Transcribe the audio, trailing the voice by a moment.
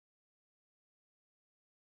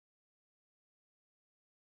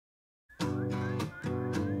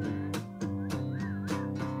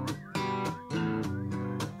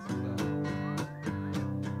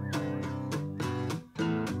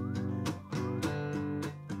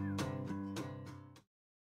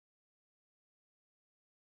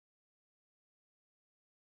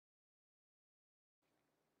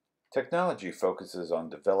Technology focuses on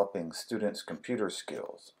developing students' computer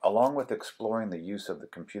skills, along with exploring the use of the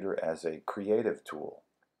computer as a creative tool.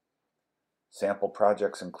 Sample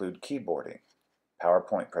projects include keyboarding,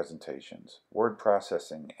 PowerPoint presentations, word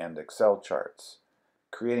processing, and Excel charts,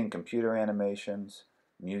 creating computer animations,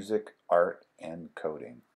 music, art, and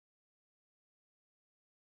coding.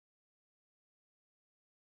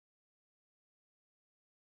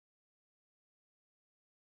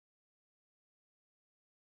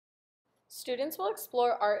 Students will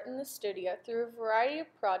explore art in the studio through a variety of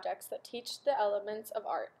projects that teach the elements of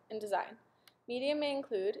art and design. Media may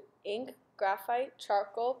include ink, graphite,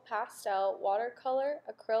 charcoal, pastel, watercolor,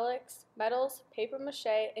 acrylics, metals,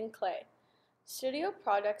 papier-mâché, and clay. Studio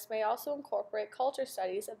projects may also incorporate culture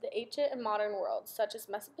studies of the ancient and modern worlds, such as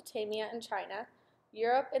Mesopotamia and China,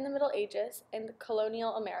 Europe in the Middle Ages, and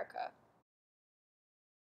colonial America.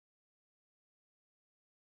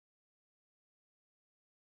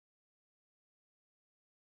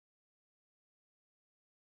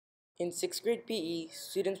 In 6th grade PE,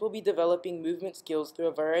 students will be developing movement skills through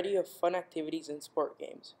a variety of fun activities and sport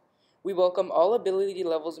games. We welcome all ability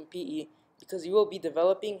levels in PE because you will be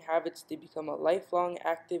developing habits to become a lifelong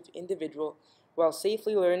active individual while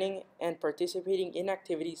safely learning and participating in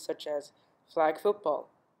activities such as flag football,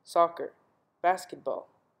 soccer, basketball,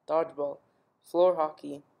 dodgeball, floor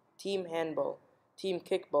hockey, team handball, team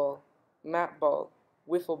kickball, mat ball,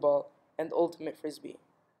 wiffle ball, and ultimate frisbee.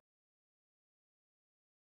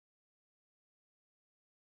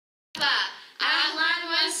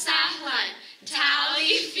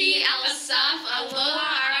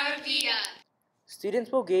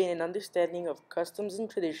 Students will gain an understanding of customs and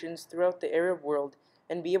traditions throughout the Arab world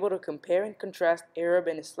and be able to compare and contrast Arab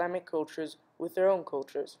and Islamic cultures with their own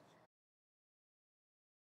cultures.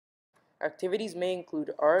 Activities may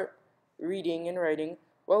include art, reading, and writing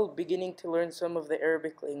while beginning to learn some of the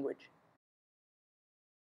Arabic language.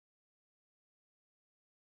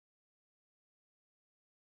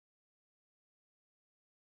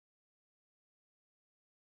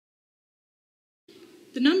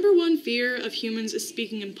 The number one fear of humans is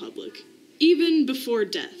speaking in public, even before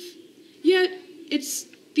death. Yet, it's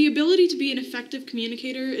the ability to be an effective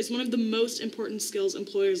communicator is one of the most important skills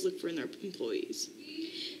employers look for in their employees.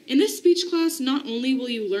 In this speech class, not only will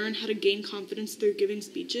you learn how to gain confidence through giving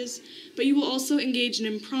speeches, but you will also engage in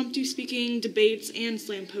impromptu speaking, debates, and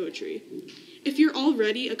slam poetry. If you're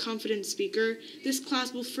already a confident speaker, this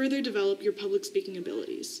class will further develop your public speaking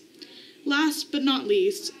abilities. Last but not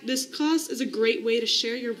least, this class is a great way to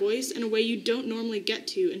share your voice in a way you don't normally get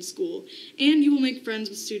to in school, and you will make friends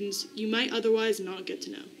with students you might otherwise not get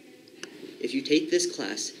to know. If you take this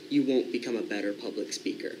class, you won't become a better public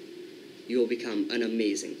speaker. You will become an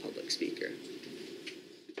amazing public speaker.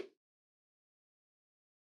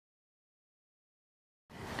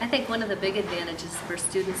 I think one of the big advantages for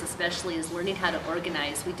students especially is learning how to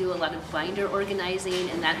organize. We do a lot of binder organizing,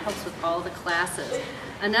 and that helps with all the classes.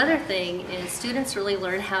 Another thing is students really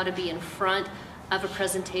learn how to be in front of a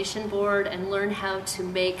presentation board and learn how to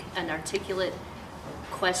make an articulate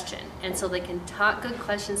question. And so they can talk good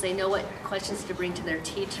questions, they know what questions to bring to their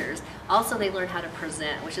teachers. Also, they learn how to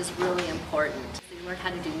present, which is really important. They learn how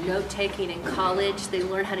to do note-taking in college. They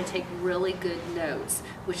learn how to take really good notes,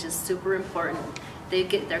 which is super important. They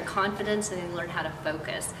get their confidence and they learn how to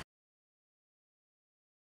focus.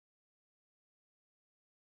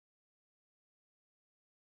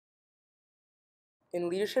 In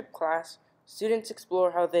leadership class, students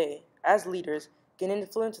explore how they, as leaders, can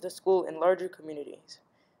influence the school and larger communities.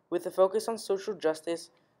 With a focus on social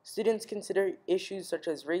justice, students consider issues such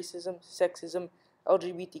as racism, sexism,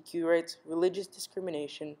 LGBTQ rights, religious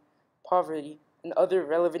discrimination, poverty, and other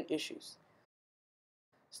relevant issues.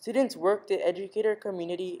 Students work to educate our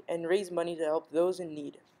community and raise money to help those in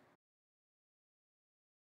need.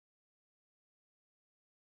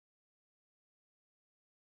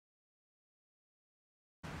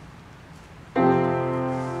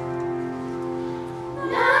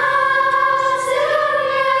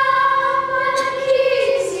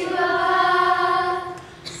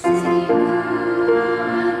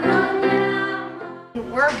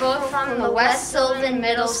 We're both from the West Sylvan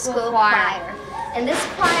Middle School Choir. In this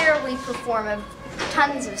choir, we perform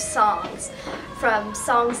tons of songs, from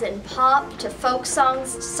songs in pop to folk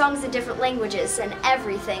songs, to songs in different languages, and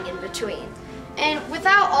everything in between. And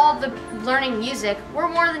without all the learning music, we're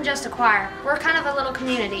more than just a choir. We're kind of a little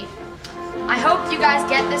community. I hope you guys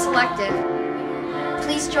get this elective.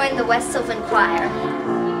 Please join the West Sylvan Choir.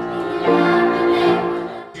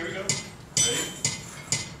 Here we go. Ready? 1,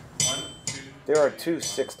 2. There are 2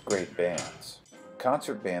 6th grade bands.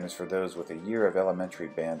 Concert band is for those with a year of elementary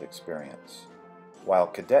band experience. while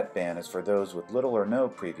cadet band is for those with little or no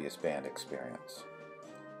previous band experience.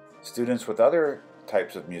 Students with other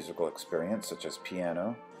types of musical experience, such as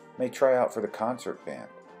piano, may try out for the concert band.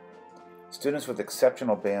 Students with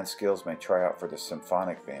exceptional band skills may try out for the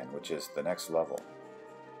symphonic band, which is the next level.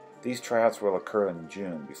 These tryouts will occur in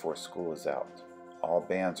June before school is out. All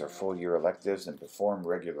bands are full-year electives and perform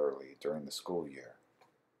regularly during the school year.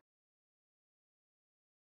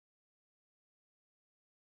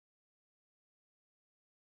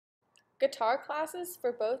 Guitar classes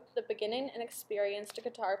for both the beginning and experienced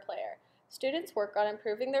guitar player. Students work on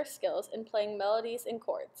improving their skills in playing melodies and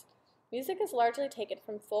chords. Music is largely taken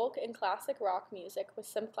from folk and classic rock music, with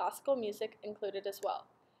some classical music included as well.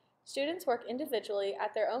 Students work individually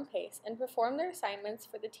at their own pace and perform their assignments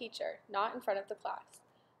for the teacher, not in front of the class.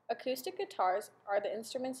 Acoustic guitars are the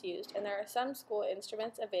instruments used, and there are some school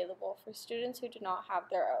instruments available for students who do not have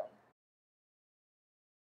their own.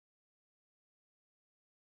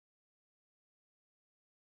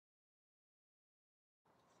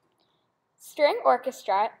 String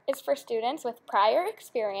orchestra is for students with prior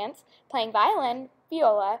experience playing violin,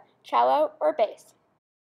 viola, cello, or bass.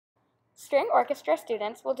 String orchestra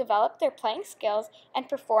students will develop their playing skills and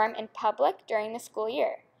perform in public during the school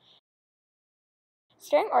year.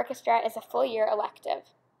 String orchestra is a full-year elective.